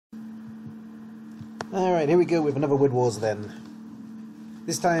Alright, here we go with another Wood Wars then.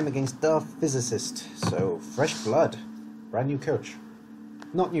 This time against Darth Physicist. So, fresh blood. Brand new coach.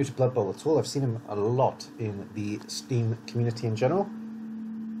 Not new to Blood Bowl at all, I've seen him a lot in the Steam community in general.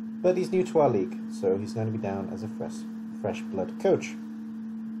 But he's new to our league, so he's going to be down as a fresh blood coach.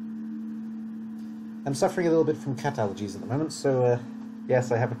 I'm suffering a little bit from cat allergies at the moment, so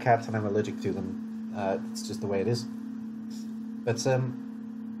yes, I have a cat and I'm allergic to them. It's just the way it is. But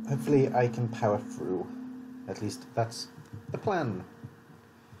hopefully I can power through. At least that's the plan.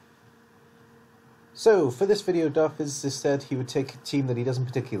 So, for this video, Darth Physicist said he would take a team that he doesn't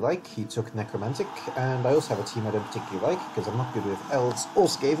particularly like. He took Necromantic, and I also have a team I don't particularly like, because I'm not good with Elves or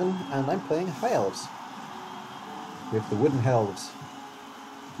Skaven, and I'm playing High Elves. With the Wooden Elves.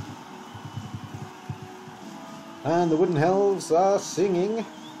 And the Wooden Elves are singing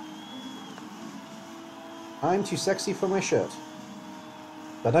 "I'm too sexy for my shirt."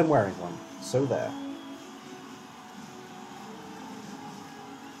 But I'm wearing one, so there.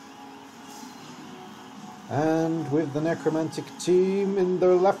 And with the Necromantic team in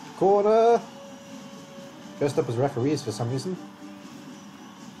the left corner, dressed up as referees for some reason,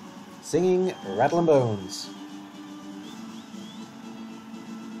 singing Rattle 'em Bones.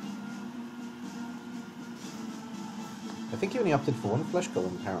 I think he only opted for one flesh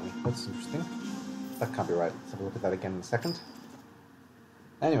golem, apparently. That's interesting. That can't be right. Let's have a look at that again in a second.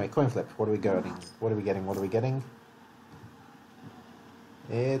 Anyway, coin flip. What are we getting? What are we getting? What are we getting?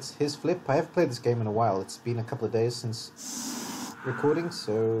 It's his flip. I haven't played this game in a while. It's been a couple of days since recording,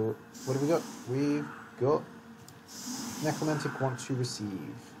 so what have we got? We've got Necromantic want to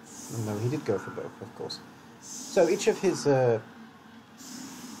receive. No, he did go for both, of course. So each of his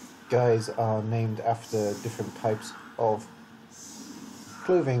guys are named after different types of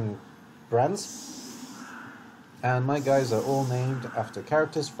clothing brands, and my guys are all named after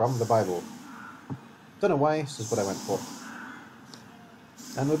characters from the Bible. Don't know why, it's just what I went for.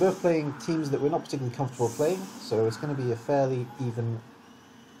 And we're both playing teams that we're not particularly comfortable playing, so it's going to be a fairly even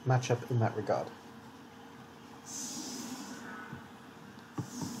matchup in that regard.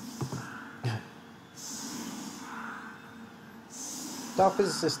 Darth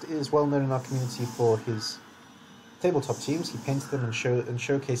Physicist is well known in our community for his tabletop teams. He paints them and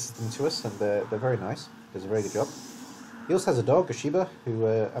showcases them to us, and they're very nice. Does a very good job. He also has a dog, a Shiba, who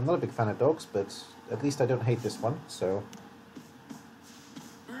I'm not a big fan of dogs, but at least I don't hate this one, so...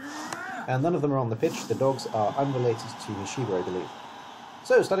 And none of them are on the pitch. The dogs are unrelated to the Shiba, I believe.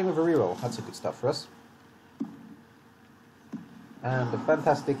 So, starting with a reroll. That's a good start for us. And a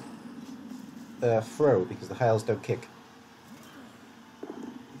fantastic throw, because the Hiles don't kick.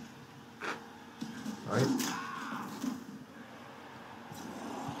 Alright.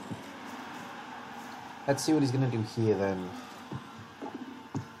 Let's see what he's going to do here, then.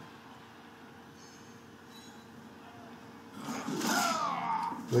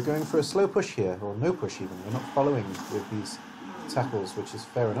 We're going for a slow push here, or no push even. We're not following with these tackles, which is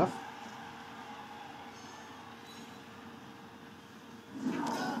fair enough.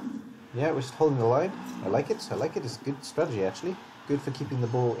 Yeah, we're just holding the line. I like it. I like it. It's a good strategy, actually. Good for keeping the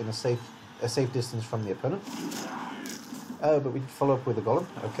ball in a safe distance from the opponent. Oh, but we follow up with a golem.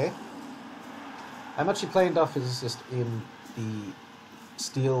 Okay. I'm actually playing Darth Physicist in the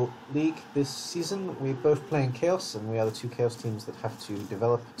Steel League this season. We're both playing Chaos, and we are the two Chaos teams that have to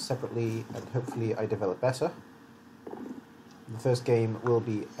develop separately, and hopefully I develop better. The first game will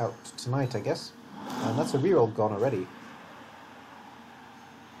be out tonight, I guess. And that's a reroll gone already.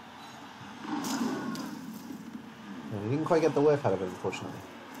 And he didn't quite get the worth out of it, unfortunately.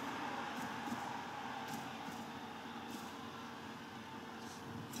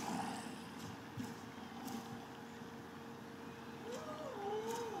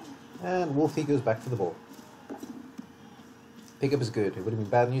 And Wolfie goes back for the ball. Pickup is good. It would have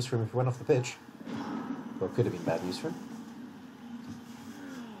been bad news for him if he went off the pitch. Or it could have been bad news for him.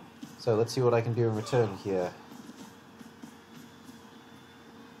 So let's see what I can do in return here.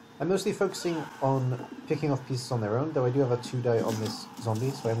 I'm mostly focusing on picking off pieces on their own, though I do have a 2-die on this zombie,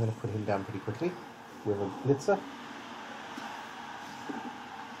 so I'm going to put him down pretty quickly with a blitzer.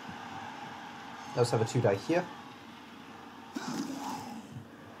 I also have a 2-die here.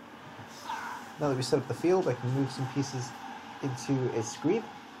 Now that we set up the field, I can move some pieces into a screen.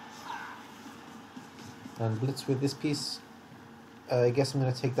 And blitz with this piece. I guess I'm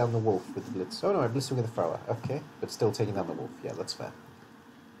going to take down the wolf with the blitz. Oh no, I blitzed with the thrower. Okay, but still taking down the wolf. Yeah, that's fair.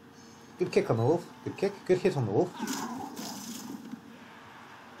 Good kick on the wolf. Good kick. Good hit on the wolf.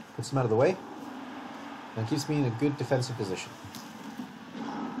 Puts him out of the way. And keeps me in a good defensive position.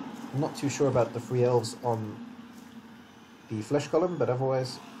 I'm not too sure about the free elves on the flesh column, but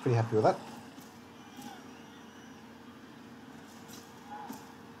otherwise pretty happy with that.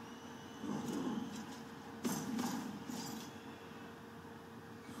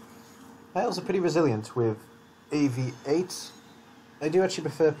 Elves are pretty resilient with AV8. I do actually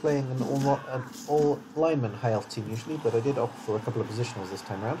prefer playing an all lineman high elf team usually, but I did opt for a couple of positionals this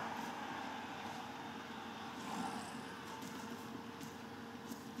time around.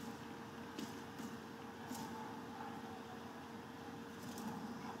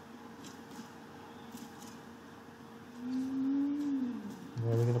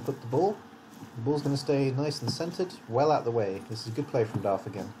 Where are we going to put the ball? The ball's going to stay nice and centered, well out of the way. This is a good play from Darth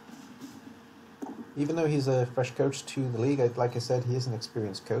again. Even though he's a fresh coach to the league, like I said, he is an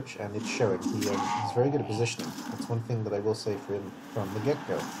experienced coach, and it's showing. He's very good at positioning. That's one thing that I will say for him from the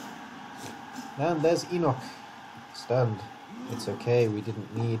get-go. And there's Enoch. Stunned. It's okay, we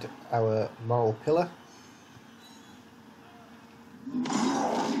didn't need our moral pillar.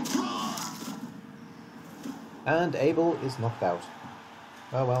 And Abel is knocked out.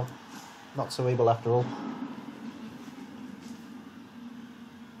 Oh well, not so able after all.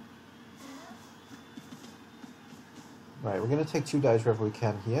 Right, we're going to take 2 dives wherever we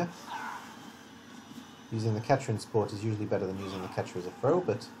can here. Using the catcher in support is usually better than using the catcher as a throw,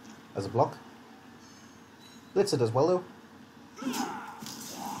 but as a block. Blitzer does well though.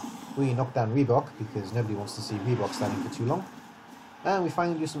 We knock down Reebok because nobody wants to see Reebok standing for too long. And we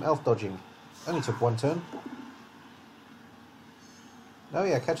finally do some elf dodging. Only took 1 turn. Oh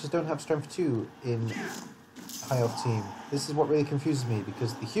yeah, catchers don't have strength 2 in high elf team. This is what really confuses me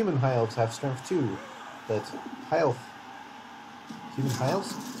because the human high elves have strength 2, but high elf...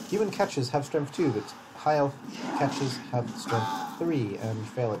 Human catchers have strength 2, but high elf catchers have strength 3, and we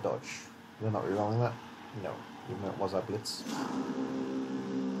fail at dodge. We're not rerolling that. No, even though it was our blitz.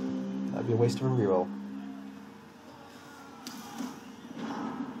 That'd be a waste of a reroll.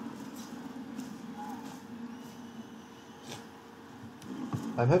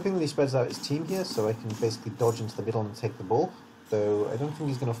 I'm hoping that he spreads out his team here, so I can basically dodge into the middle and take the ball. Though I don't think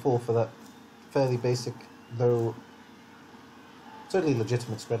he's going to fall for that fairly basic, though totally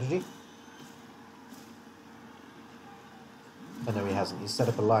legitimate strategy. Oh no, he hasn't. He's set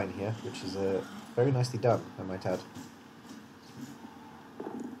up a line here, which is very nicely done, I might add.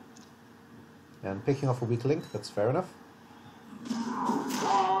 And picking off a weak link, that's fair enough.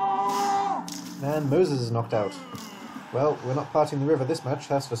 And Moses is knocked out. Well, we're not parting the river this match,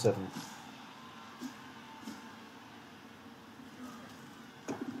 that's for certain.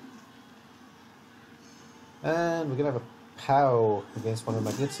 And we're going to have a POW against one of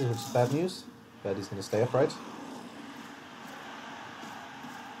my blitzers, which is bad news, but he's going to stay upright.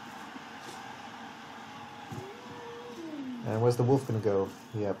 And where's the wolf going to go?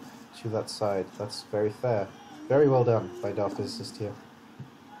 Yep, to that side. That's very fair. Very well done by Darth Physicist here.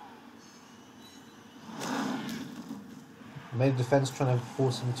 Made a defense trying to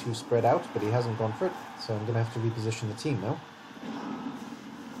force him to spread out, but he hasn't gone for it, so I'm going to have to reposition the team now.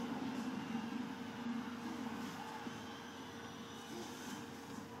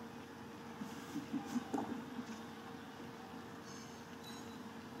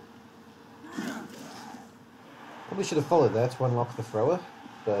 Probably should have followed there to unlock the thrower,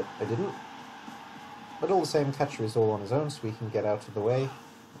 but I didn't. But all the same, catcher is all on his own, so we can get out of the way,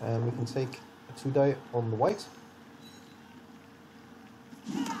 and we can take a 2-die on the white.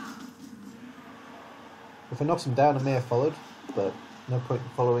 If I knocked him down, I may have followed, but no point in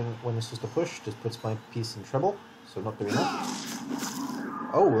following when it's just a push, just puts my piece in trouble, so not doing that.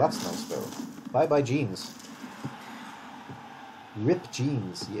 Oh, that's nice though. Bye bye jeans. Rip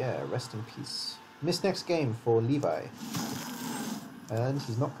jeans, yeah, rest in peace. Missed next game for Levi. And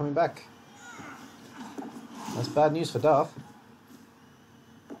he's not coming back. That's bad news for Darth.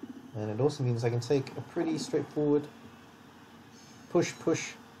 And it also means I can take a pretty straightforward push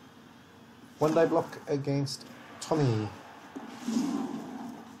 1-die block against Tommy.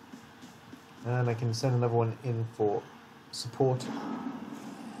 And I can send another one in for support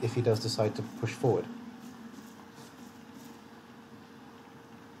if he does decide to push forward.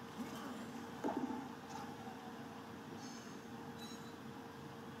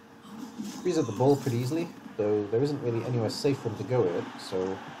 Frees up the ball pretty easily, though there isn't really anywhere safe for him to go with it,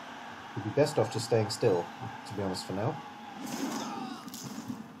 so he'd be best off just staying still, to be honest, for now.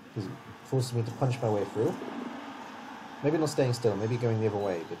 Because it forces me to punch my way through. Maybe not staying still, maybe going the other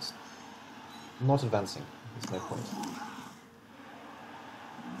way, but not advancing. There's no point.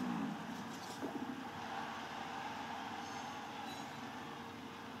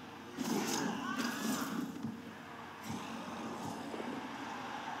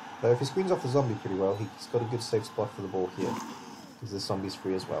 Though if he screens off the zombie pretty well, he's got a good safe spot for the ball here, because the zombie's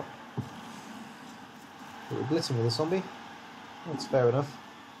free as well. But we're blitzing with a zombie. That's fair enough.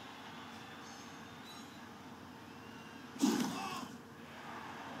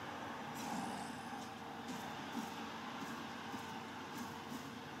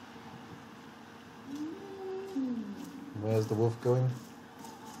 Where's the wolf going?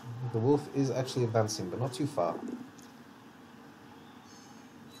 The wolf is actually advancing, but not too far.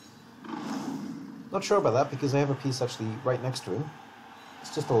 Not sure about that, because I have a piece actually right next to him.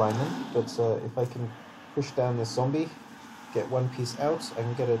 It's just a lineman, but if I can push down this zombie, get one piece out, I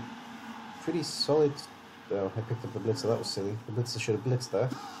can get a pretty solid... Oh, I picked up the blitzer, that was silly. The blitzer should have blitzed there,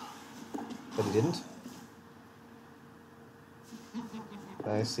 but he didn't.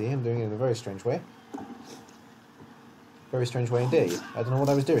 I see him doing it in a very strange way. Very strange way indeed. I don't know what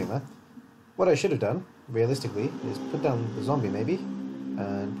I was doing there. What I should have done, realistically, is put down the zombie maybe,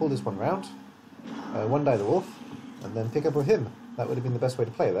 and pull this one round, one-die the wolf, and then pick up with him. That would have been the best way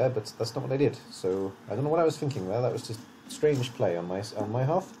to play there, but that's not what I did. So I don't know what I was thinking there. That was just strange play on my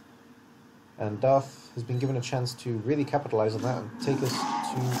half. And Darth has been given a chance to really capitalise on that and take us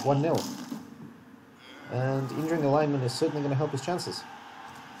to 1-0. And injuring the lineman is certainly going to help his chances.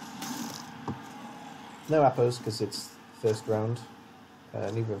 No appos, because it's first round.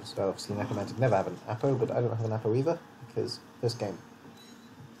 Neither of us, obviously Necromantic never have an appo, but I don't have an appo either, because first game.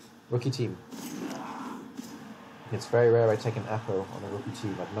 Rookie team. It's very rare I take an appo on a rookie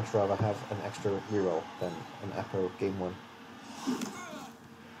team. I'd much rather have an extra reroll than an appo game 1.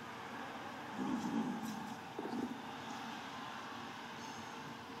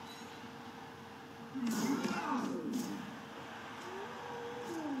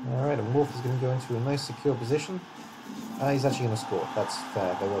 Alright, and Wolf is going to go into a nice secure position. He's actually going to score. That's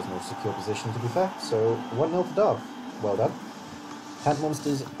fair. There was no secure position, to be fair. So 1-0 to Darth. Well done. Cat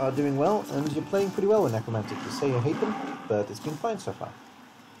monsters are doing well, and you're playing pretty well with Necromantic. You say you hate them, but it's been fine so far.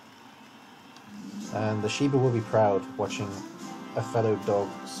 And the Sheba will be proud watching a fellow dog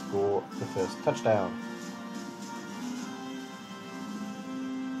score the first touchdown.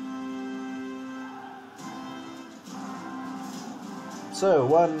 So,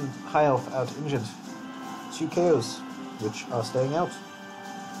 1 high elf out injured. 2 KOs, which are staying out.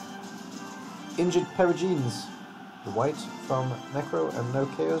 Injured Perigines. The white from Necro and no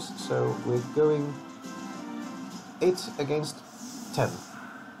KOs, so we're going 8 against 10.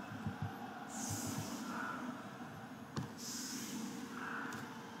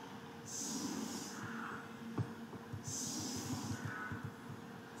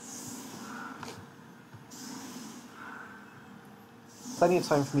 Plenty of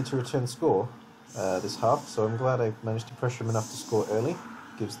time for me to return score this half, so I'm glad I managed to pressure him enough to score early.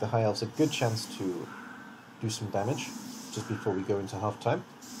 Gives the High Elves a good chance to do some damage just before we go into half time.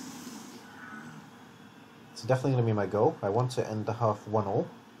 It's definitely going to be my goal. I want to end the half 1-1.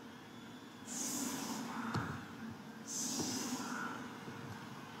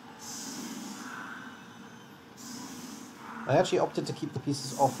 I actually opted to keep the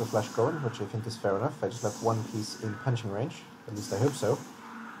pieces off the Flash Goron, which I think is fair enough. I just left one piece in punching range. At least I hope so.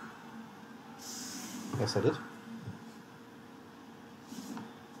 Yes, I did.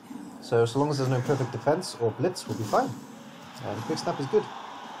 So long as there's no perfect defense or blitz, we'll be fine. And quick snap is good.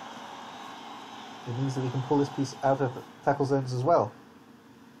 It means that we can pull this piece out of tackle zones as well.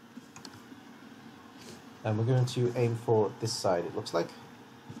 And we're going to aim for this side, it looks like.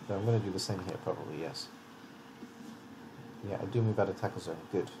 So I'm going to do the same here, probably, yes. Yeah, I do move out of tackle zone,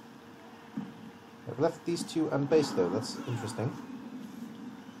 good. I've left these two unbased though, that's interesting.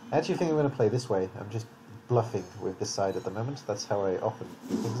 I actually think I'm going to play this way. I'm just bluffing with this side at the moment. That's how I often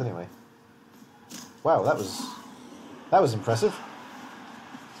do things anyway. Wow, that was impressive.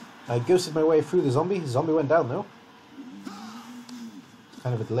 I ghosted my way through the zombie. The zombie went down though. It's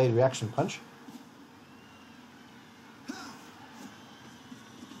kind of a delayed reaction punch.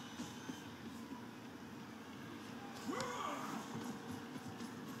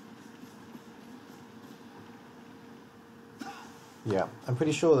 Yeah, I'm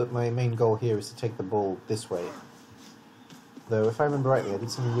pretty sure that my main goal here is to take the ball this way. Though, if I remember rightly, I did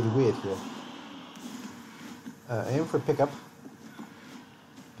something really weird here. I aim for a pickup.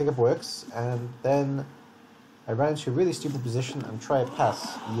 Pickup works, and then I ran into a really stupid position and try a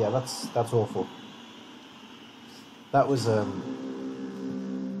pass. Yeah, that's awful. That was,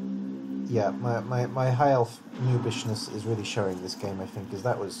 yeah, my high elf noobishness is really showing this game, I think, because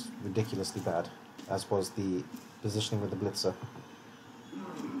that was ridiculously bad, as was the positioning with the blitzer.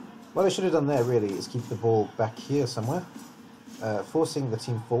 What I should have done there, really, is keep the ball back here somewhere, forcing the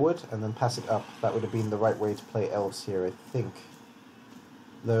team forward, and then pass it up. That would have been the right way to play Elves here, I think.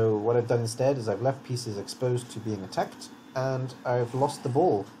 Though, what I've done instead is I've left pieces exposed to being attacked, and I've lost the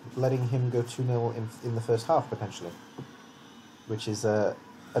ball, letting him go 2-0 in the first half, potentially. Which is a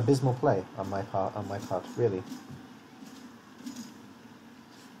abysmal play on my part, really.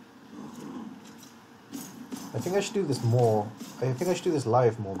 I think I should do this more. I think I should do this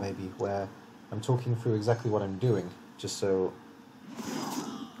live more, maybe, where I'm talking through exactly what I'm doing, just so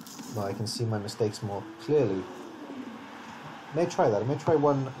well, I can see my mistakes more clearly. I may try that. I may try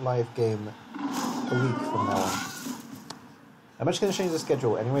one live game a week from now on. I'm actually going to change the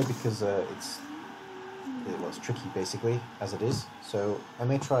schedule anyway because it's tricky basically as it is. So I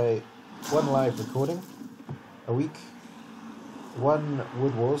may try one live recording a week, one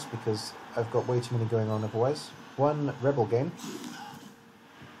Wood Wars because I've got way too many going on otherwise, one Rebel game,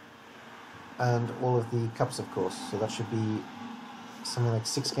 and all of the cups of course. So that should be something like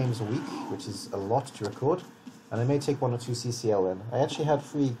 6 games a week, which is a lot to record. And I may take 1 or 2 CCL then. I actually had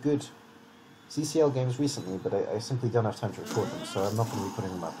 3 good CCL games recently, but I simply don't have time to record them, so I'm not going to be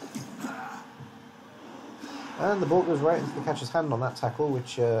putting them up. And the ball goes right into the catcher's hand on that tackle,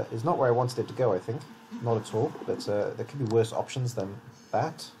 which is not where I wanted it to go, I think. Not at all, but there could be worse options than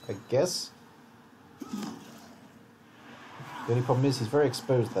that, I guess. The only problem is he's very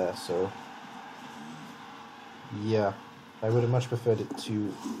exposed there, so... yeah, I would have much preferred it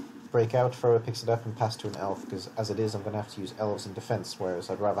to break out, thrower picks it up and pass to an elf, because as it is I'm going to have to use elves in defense, whereas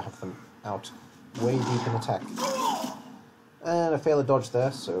I'd rather have them out way deep in attack. And I fail a dodge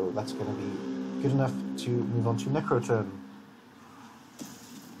there, so that's going to be good enough to move on to Necro turn.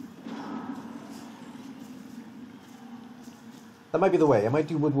 That might be the way. I might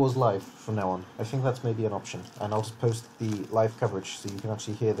do Wood Wars live from now on. I think that's maybe an option, and I'll just post the live coverage so you can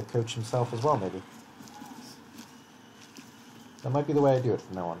actually hear the coach himself as well, maybe. That might be the way I do it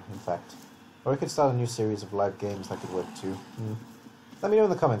from now on, in fact. Or I could start a new series of live games that could work too. Let me know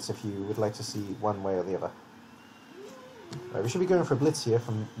in the comments if you would like to see one way or the other. Right, we should be going for a blitz here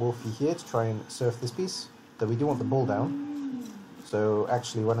from Wolfie here to try and surf this piece. Though we do want the ball down. So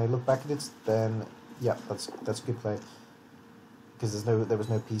actually when I look back at it, then yeah, that's a good play. Because there was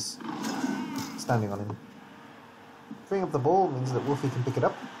no piece standing on him. Freeing up the ball means that Wolfie can pick it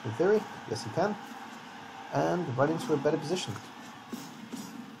up, in theory. Yes, he can. And right into a better position.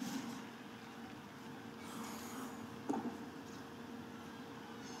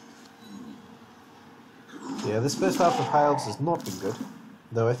 Yeah, this first half of Elves has not been good,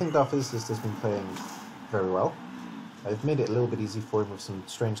 though I think Darth Physicist has been playing very well. I've made it a little bit easy for him with some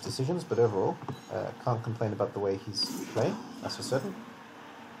strange decisions, but overall, can't complain about the way he's playing, that's for certain.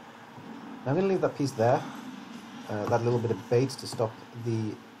 Now I'm going to leave that piece there, that little bit of bait to stop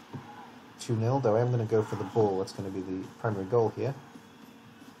the 2-0, though I am going to go for the ball. That's going to be the primary goal here,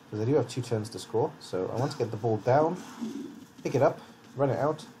 because I do have 2 turns to score, so I want to get the ball down, pick it up, run it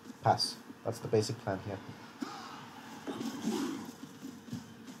out, pass. That's the basic plan here.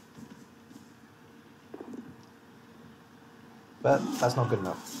 But that's not good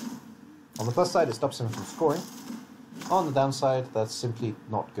enough. On the plus side, it stops him from scoring. On the downside, that's simply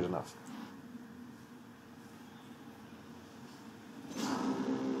not good enough.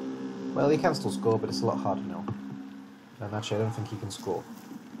 Well, he can still score, but it's a lot harder now. And actually, I don't think he can score.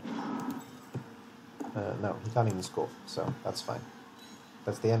 No, he can't even score, so that's fine.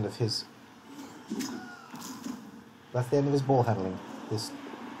 That's the end of his... that's the end of his ball handling. This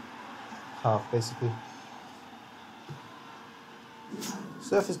half, basically.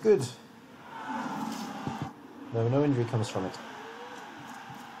 Surf is good. No injury comes from it.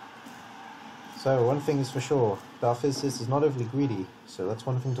 So, one thing is for sure, Darth Physicist is not overly greedy, so that's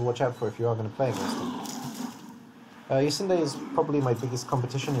one thing to watch out for if you are going to play against him. Yasinde is probably my biggest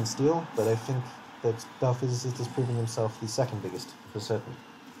competition in Steel, but I think that Darth Physicist is proving himself the second biggest, for certain.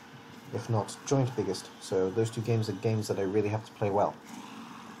 If not joint biggest, so those 2 games are games that I really have to play well.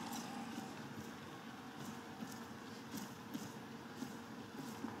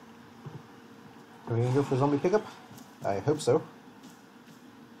 Are we going to go for a zombie pickup? I hope so.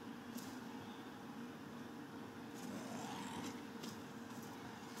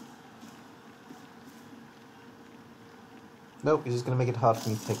 Nope, he's just going to make it hard for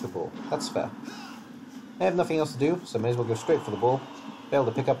me to take the ball. That's fair. I have nothing else to do, so I may as well go straight for the ball. Fail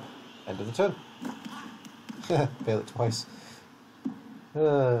the pickup. End of the turn. Fail it twice.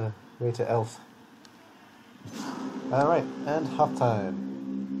 Way to elf. Alright, and half time.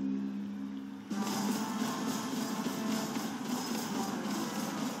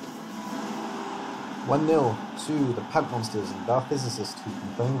 1-0 to the Pant Monsters and Darth Physicist, who's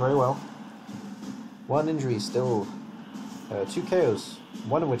been playing very well. 1 injury still. 2 KOs,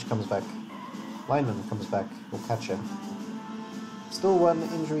 one of which comes back. Lineman comes back, or catcher. Still 1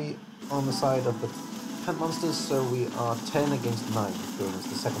 injury on the side of the Pant Monsters, so we are 10 against 9 going into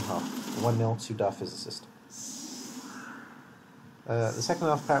the second half. 1-0 to Darth Physicist. The second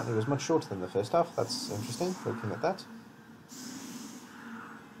half apparently was much shorter than the first half. That's interesting, looking at that.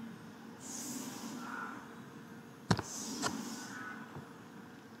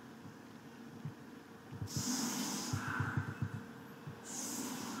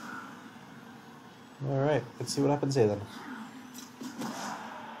 Alright, let's see what happens here then.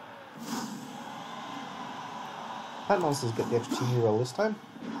 Hand monsters get the extra team reroll this time,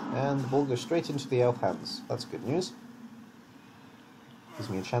 and the ball goes straight into the elf hands. That's good news. Gives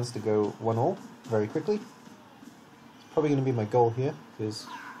me a chance to go 1-all very quickly. It's probably going to be my goal here, because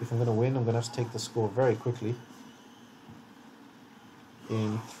if I'm going to win, I'm going to have to take the score very quickly.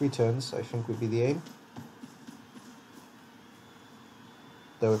 In 3 turns, I think would be the aim.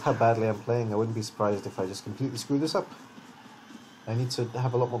 Though with how badly I'm playing, I wouldn't be surprised if I just completely screw this up. I need to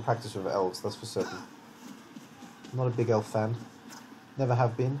have a lot more practice with elves, that's for certain. I'm not a big elf fan, never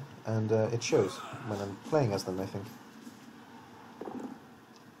have been, and it shows when I'm playing as them, I think.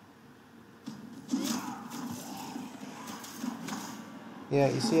 Yeah,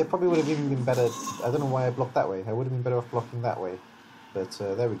 you see, I probably would have even been better. I don't know why I blocked that way. I would have been better off blocking that way. But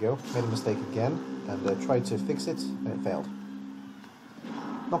there we go, made a mistake again, and tried to fix it, and it failed.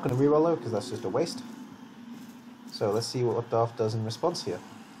 Not going to reroll though, because that's just a waste. So let's see what Darth does in response here.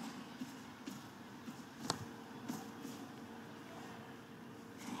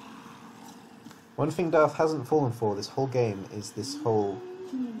 One thing Darth hasn't fallen for this whole game is this whole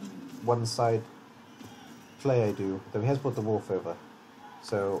one-side play I do, though he has brought the wolf over.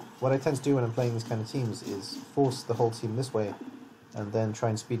 So what I tend to do when I'm playing these kind of teams is force the whole team this way, and then try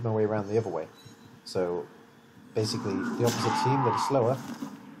and speed my way around the other way. So basically the opposite team that is slower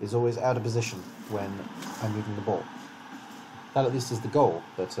is always out of position when I'm moving the ball. That at least is the goal,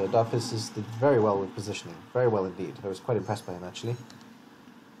 but Darth Physicist did very well with positioning, very well indeed. I was quite impressed by him actually.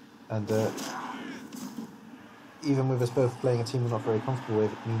 And even with us both playing a team we're not very comfortable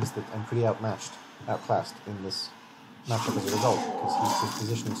with, it means that I'm pretty outmatched, outclassed in this matchup as a result, because he's just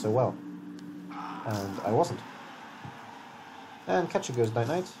positioning so well. And I wasn't. And catcher goes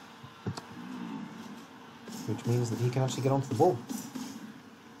night-night, which means that he can actually get onto the ball.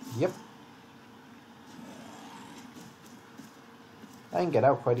 Yep. I can get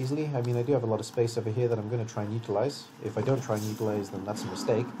out quite easily. I mean, I do have a lot of space over here that I'm going to try and utilize. If I don't try and utilize, then that's a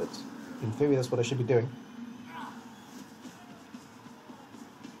mistake, but in theory that's what I should be doing.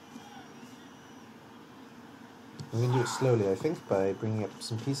 I'm going to do it slowly, I think, by bringing up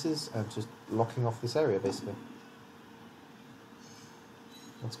some pieces and just locking off this area, basically.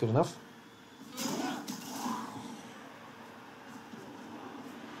 That's good enough.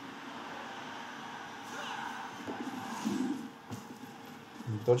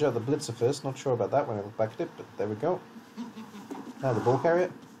 Dodge out the blitzer first, not sure about that when I look back at it, but there we go. Now the ball carrier.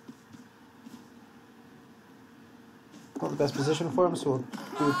 Not the best position for him, so we'll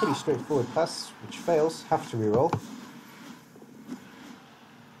do a pretty straightforward pass, which fails, have to reroll.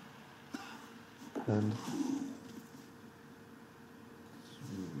 And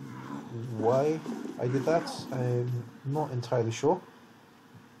why I did that, I'm not entirely sure.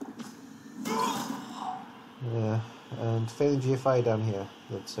 Yeah, and failing GFI down here,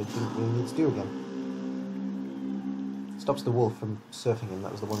 that I didn't really need to do again. Stops the wolf from surfing him,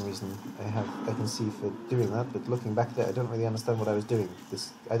 that was the one reason I can see for doing that, but looking back at it, I don't really understand what I was doing.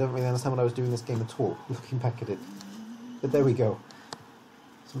 I don't really understand what I was doing this game at all, looking back at it. But there we go.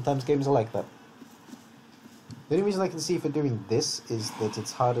 Sometimes games are like that. The only reason I can see for doing this is that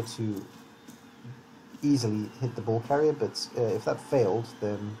it's harder to easily hit the ball carrier, but if that failed,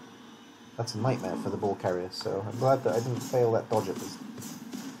 then that's a nightmare for the ball carrier, so I'm glad that I didn't fail that dodge at least.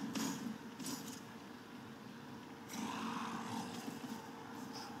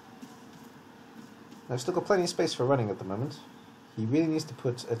 I've still got plenty of space for running at the moment. He really needs to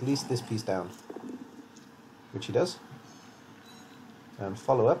put at least this piece down, which he does. And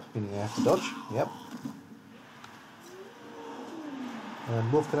follow up, meaning I have to dodge, yep.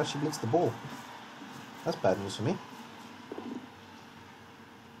 And Wolf can actually blitz the ball. That's bad news for me.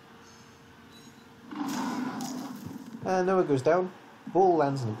 And Noah goes down. Ball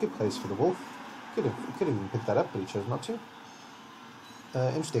lands in a good place for the Wolf. Could have even picked that up, but he chose not to.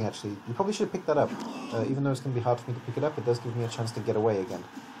 Interesting, actually. You probably should have picked that up. Even though it's going to be hard for me to pick it up, it does give me a chance to get away again.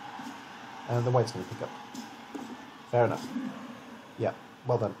 And the White's going to pick up. Fair enough. Yeah,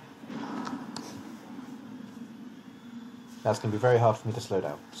 well done. That's going to be very hard for me to slow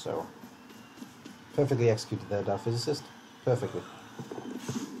down, so... Perfectly executed there, Darth Physicist. Perfectly.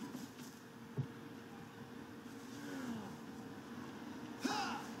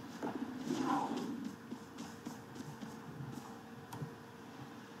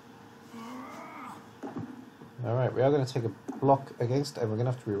 Alright, we are going to take a block against, and we're going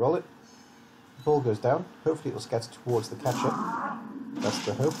to have to re-roll it. The ball goes down. Hopefully it will scatter towards the catcher. That's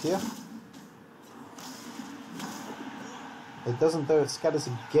the hope here. It doesn't, though. It scatters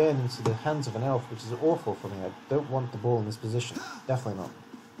again into the hands of an elf, which is awful for me. I don't want the ball in this position. Definitely not.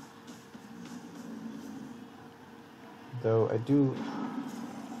 though I do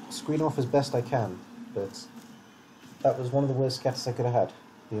screen off as best I can, but that was one of the worst scatters I could have had.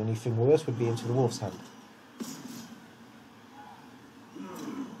 The only thing worse would be into the wolf's hand.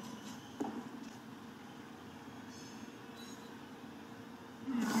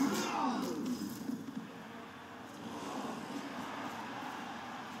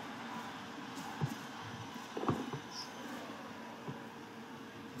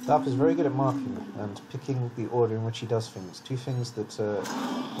 Darth is very good at marking and picking the order in which he does things. Two things that,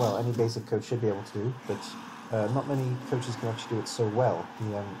 well, any basic coach should be able to do, but not many coaches can actually do it so well.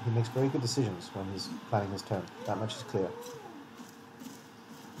 He makes very good decisions when he's planning his turn. That much is clear.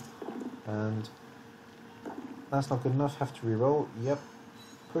 And that's not good enough. Have to re-roll. Yep.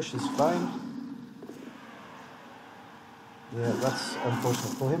 Push is fine. Yeah, that's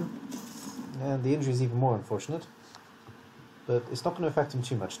unfortunate for him. And the injury is even more unfortunate. But it's not going to affect him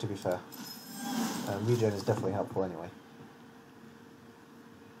too much, to be fair. Regen is definitely helpful anyway.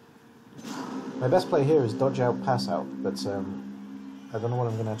 My best play here is dodge out, pass out, but I don't know what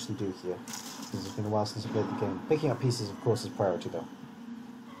I'm going to actually do here, because it's been a while since I played the game. Picking up pieces, of course, is priority, though.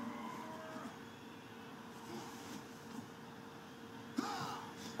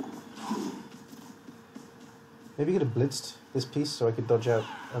 Maybe you could have blitzed this piece so I could dodge out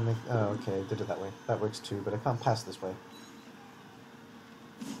and make... Oh, okay, I did it that way. That works too, but I can't pass this way.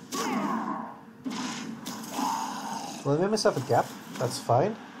 Well, I made myself a gap, that's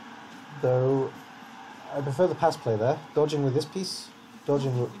fine, though I prefer the pass play there. Dodging with this piece,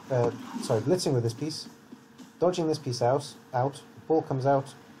 blitzing with this piece, dodging this piece out, ball comes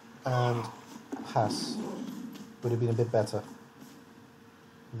out, and pass would have been a bit better.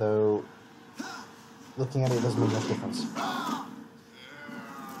 Though, looking at it doesn't make much difference.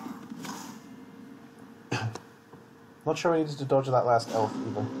 Not sure I needed to dodge that last elf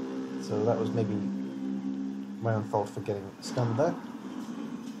either, so that was maybe my own fault for getting stunned there.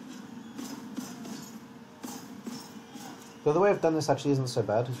 But the way I've done this actually isn't so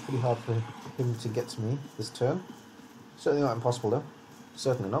bad. It's pretty hard for him to get to me this turn. Certainly not impossible though.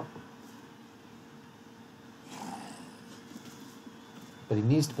 Certainly not. But he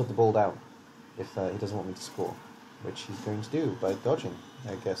needs to put the ball down if he doesn't want me to score, which he's going to do by dodging,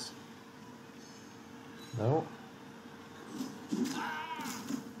 I guess. No.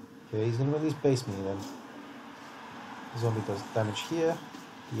 Okay, he's going to at least base me then. The zombie does damage here.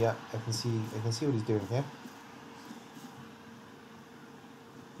 Yeah, I can see what he's doing here.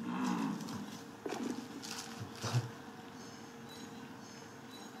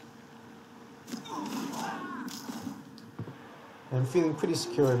 I'm feeling pretty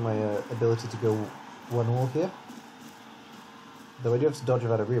secure in my ability to go 1-all here. Though I do have to dodge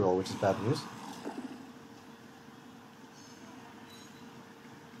without a reroll, which is bad news.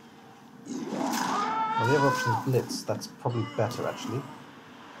 Well, the other option is blitz. That's probably better, actually.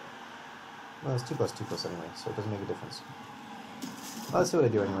 Well, it's 2+2+ anyway, so it doesn't make a difference. Well, let's see what I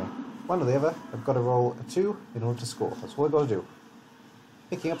do anyway. One or the other. I've got to roll a 2 in order to score. That's all I've got to do.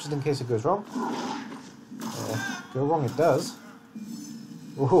 Picking up just in case it goes wrong. Go wrong it does.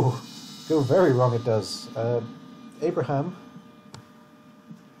 Ooh, go very wrong it does. Abraham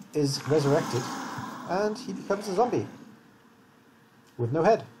is resurrected, and he becomes a zombie. With no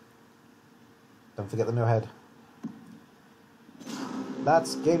head. Don't forget the no head.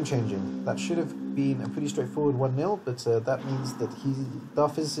 That's game-changing. That should have been a pretty straightforward 1-0, but that means that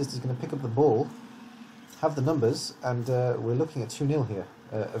Darth Physicist is going to pick up the ball, have the numbers, and we're looking at 2-0 here.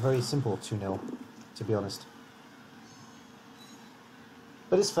 A very simple 2-0, to be honest.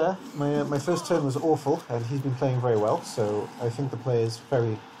 But it's fair. My first turn was awful, and he's been playing very well, so I think the play is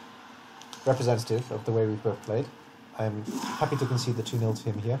very representative of the way we've both played. I'm happy to concede the 2-0 to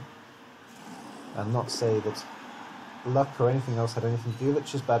him here, and not say that luck or anything else had anything to do with it,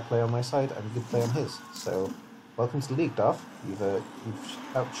 just bad play on my side and good play on his. So, welcome to the league, Darth. You've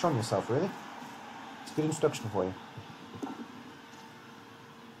outshone yourself, really. It's a good introduction for you.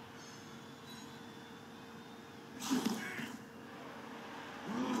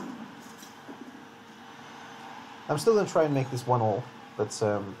 I'm still going to try and make this 1-all, but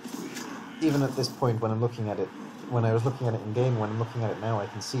even at this point when I'm looking at it, when I was looking at it in game, when I'm looking at it now, I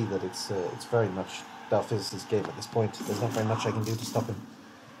can see that it's very much Darth Physicist's game at this point. There's not very much I can do to stop him.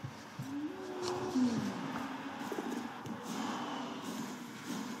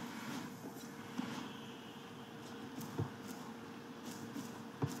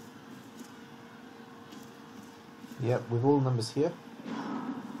 Yep, with all numbers here.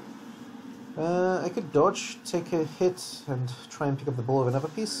 I could dodge, take a hit, and try and pick up the ball of another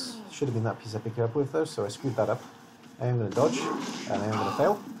piece. Should have been that piece I picked it up with though, so I screwed that up. I am going to dodge, and I am going to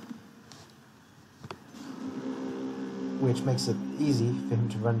fail. which makes it easy for him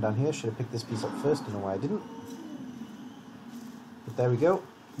to run down here. Should have picked this piece up first, don't know why I didn't. But there we go.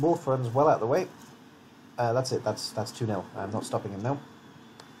 Wolf runs well out of the way. That's it, that's 2-0. I'm not stopping him now.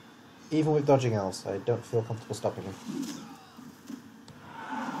 Even with dodging elves, I don't feel comfortable stopping him.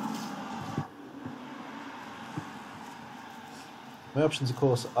 My options, of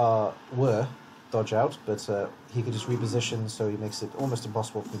course, were dodge out, but he could just reposition, so he makes it almost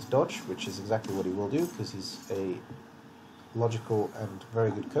impossible for me to dodge, which is exactly what he will do, because he's a logical and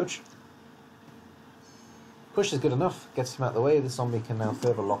very good coach. Push is good enough, gets him out of the way. This zombie can now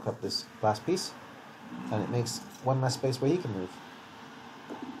further lock up this glass piece, and it makes one less space where he can move.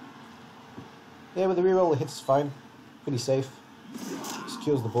 Yeah, with the reroll, the hit is fine, pretty safe,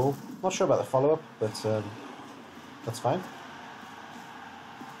 secures the ball. Not sure about the follow-up, but that's fine.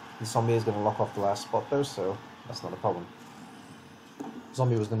 The zombie is going to lock off the last spot though, so that's not a problem.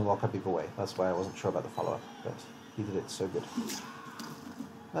 Zombie was going to lock up either way, that's why I wasn't sure about the follow-up, but he did it so good.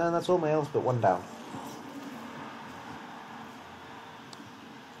 And that's all my elves but one down.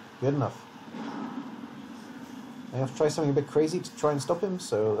 Good enough. I have to try something a bit crazy to try and stop him,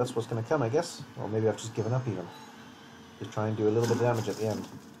 so that's what's going to come, I guess. Or maybe I've just given up even. Just try and do a little bit of damage at the end.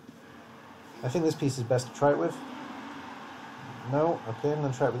 I think this piece is best to try it with. No? Okay, I'm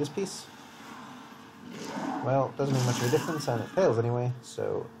going to try it with this piece. Well, doesn't make much of a difference, and it fails anyway,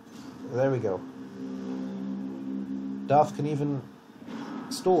 so there we go. Darth can even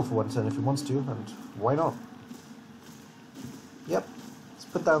stall for one turn if he wants to, and why not? Yep, let's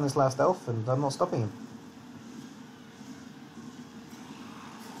put down this last elf, and I'm not stopping him.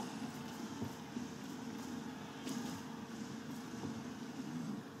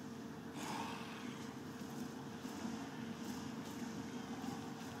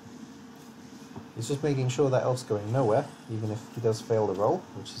 He's just making sure that elf's going nowhere, even if he does fail the roll,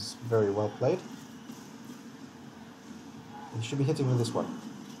 which is very well played. He should be hitting with this one,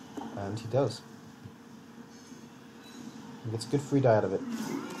 and he does. He gets a good free die out of it.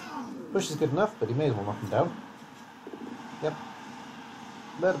 Push is good enough, but he may as well knock him down. Yep.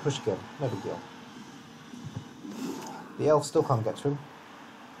 Let it push again, no big deal. The elf still can't get to him.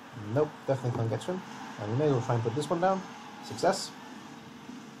 Nope, definitely can't get to him. And we may as well try and put this one down. Success.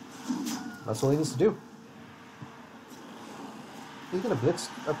 That's all he needs to do. He's going to blitz.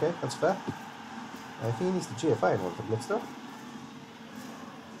 Okay, that's fair. I think he needs to GFI in order to blitz though.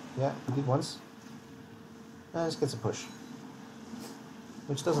 Yeah, he did once. And just gets a push.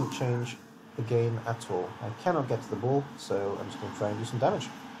 Which doesn't change the game at all. I cannot get to the ball, so I'm just going to try and do some damage.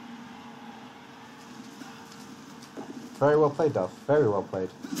 Very well played, Darth. Very well played.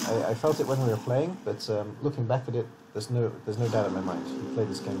 I felt it when we were playing, but looking back at it, there's no doubt in my mind. You played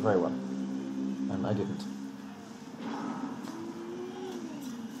this game very well. And I didn't.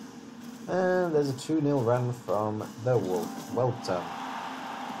 And there's a 2-0 run from the Wolf. Well done.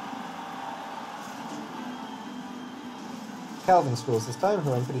 Calvin scores this time,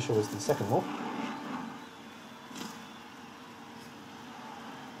 who I'm pretty sure was the second Wolf.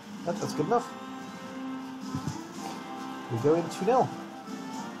 That's good enough. We go in 2-0.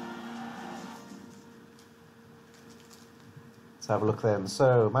 Let's have a look then.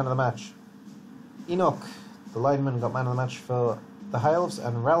 So, man of the match. Enoch, the lineman, got man of the match for the Elves,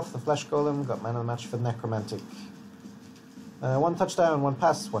 and Ralph, the flesh golem, got man of the match for Necromantic. 1 touchdown, 1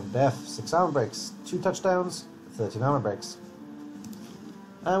 pass, 1 death, 6 armor breaks, 2 touchdowns, 13 armor breaks.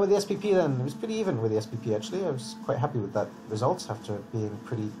 And with the SPP then, it was pretty even with the SPP actually. I was quite happy with that result after being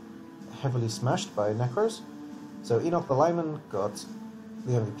pretty heavily smashed by Necros. So Enoch the lineman got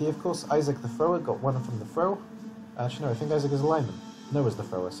the MVP, of course. Isaac the thrower got 1 from the throw. Actually no, I think Isaac is a lineman. Noah is the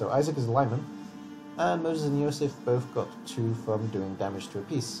thrower, so Isaac is a lineman. And Moses and Yosef both got 2 from doing damage to a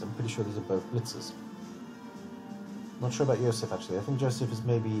piece. I'm pretty sure these are both blitzers. Not sure about Yosef actually. I think Joseph is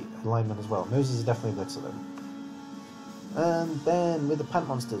maybe a lineman as well. Moses is definitely a blitzer though. And then with the pant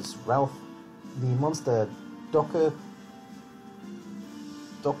monsters, Ralph, the monster Docker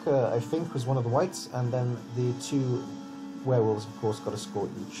I think was one of the whites, and then the 2 werewolves of course got a score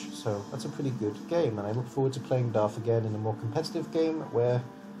each. So that's a pretty good game, and I look forward to playing Darth again in a more competitive game where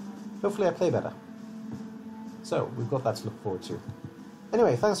hopefully I play better. So we've got that to look forward to.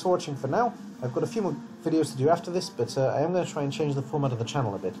 Anyway, thanks for watching for now. I've got a few more videos to do after this, but I am going to try and change the format of the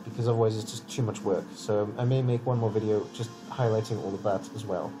channel a bit, because otherwise it's just too much work. So I may make one more video just highlighting all of that as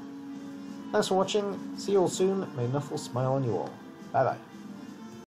well. Thanks for watching, see you all soon, may Nuffle smile on you all. Bye bye.